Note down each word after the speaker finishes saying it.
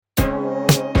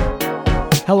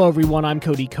Hello everyone, I'm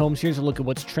Cody Combs. Here's a look at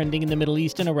what's trending in the Middle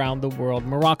East and around the world.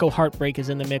 Morocco heartbreak is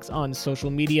in the mix on social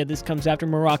media. This comes after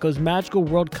Morocco's magical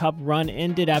World Cup run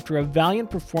ended after a valiant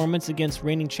performance against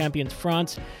reigning champions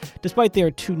France. Despite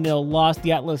their 2-0 loss,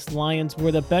 the Atlas Lions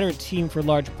were the better team for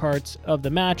large parts of the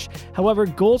match. However,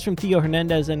 goals from Theo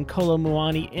Hernandez and Kolo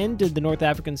Muani ended the North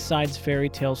African side's fairy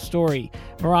tale story.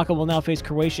 Morocco will now face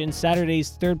Croatia in Saturday's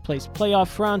third-place playoff.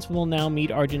 France will now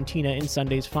meet Argentina in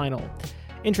Sunday's final.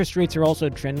 Interest rates are also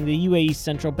trending. The UAE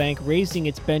Central Bank raising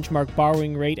its benchmark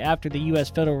borrowing rate after the U.S.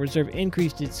 Federal Reserve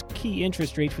increased its key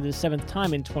interest rate for the seventh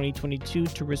time in 2022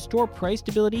 to restore price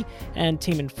stability and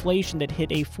tame inflation that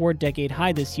hit a 4-decade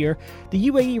high this year. The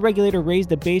UAE regulator raised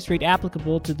the base rate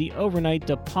applicable to the overnight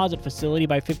deposit facility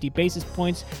by 50 basis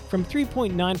points from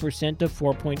 3.9% to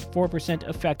 4.4%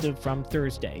 effective from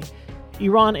Thursday.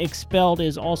 Iran expelled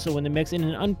is also in the mix. In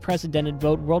an unprecedented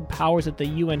vote, world powers at the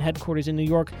UN headquarters in New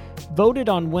York voted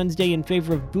on Wednesday in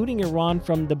favor of booting Iran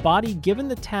from the body given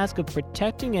the task of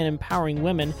protecting and empowering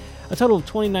women. A total of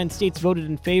 29 states voted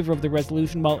in favor of the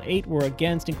resolution, while 8 were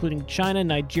against, including China,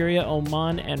 Nigeria,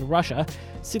 Oman, and Russia.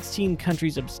 16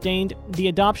 countries abstained. The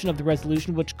adoption of the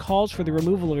resolution, which calls for the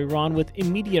removal of Iran with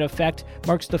immediate effect,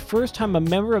 marks the first time a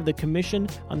member of the Commission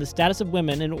on the Status of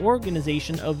Women, an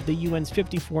organization of the UN's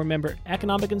 54-member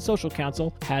Economic and Social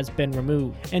Council, has been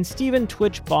removed. And Stephen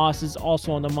Twitch Boss is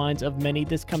also on the minds of many.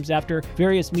 This comes after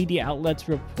various media outlets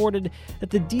reported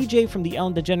that the DJ from The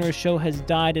Ellen DeGeneres Show has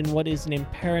died in what is an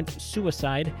apparent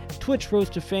suicide. Twitch rose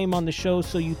to fame on the show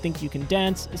So You Think You Can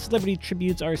Dance. Celebrity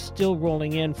tributes are still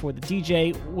rolling in for the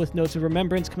DJ, with notes of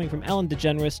remembrance coming from Ellen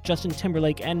DeGeneres, Justin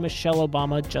Timberlake, and Michelle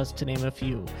Obama, just to name a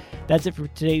few. That's it for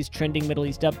today's Trending Middle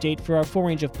East update. For our full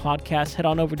range of podcasts, head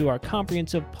on over to our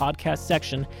comprehensive podcast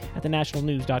section at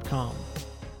thenationalnews.com.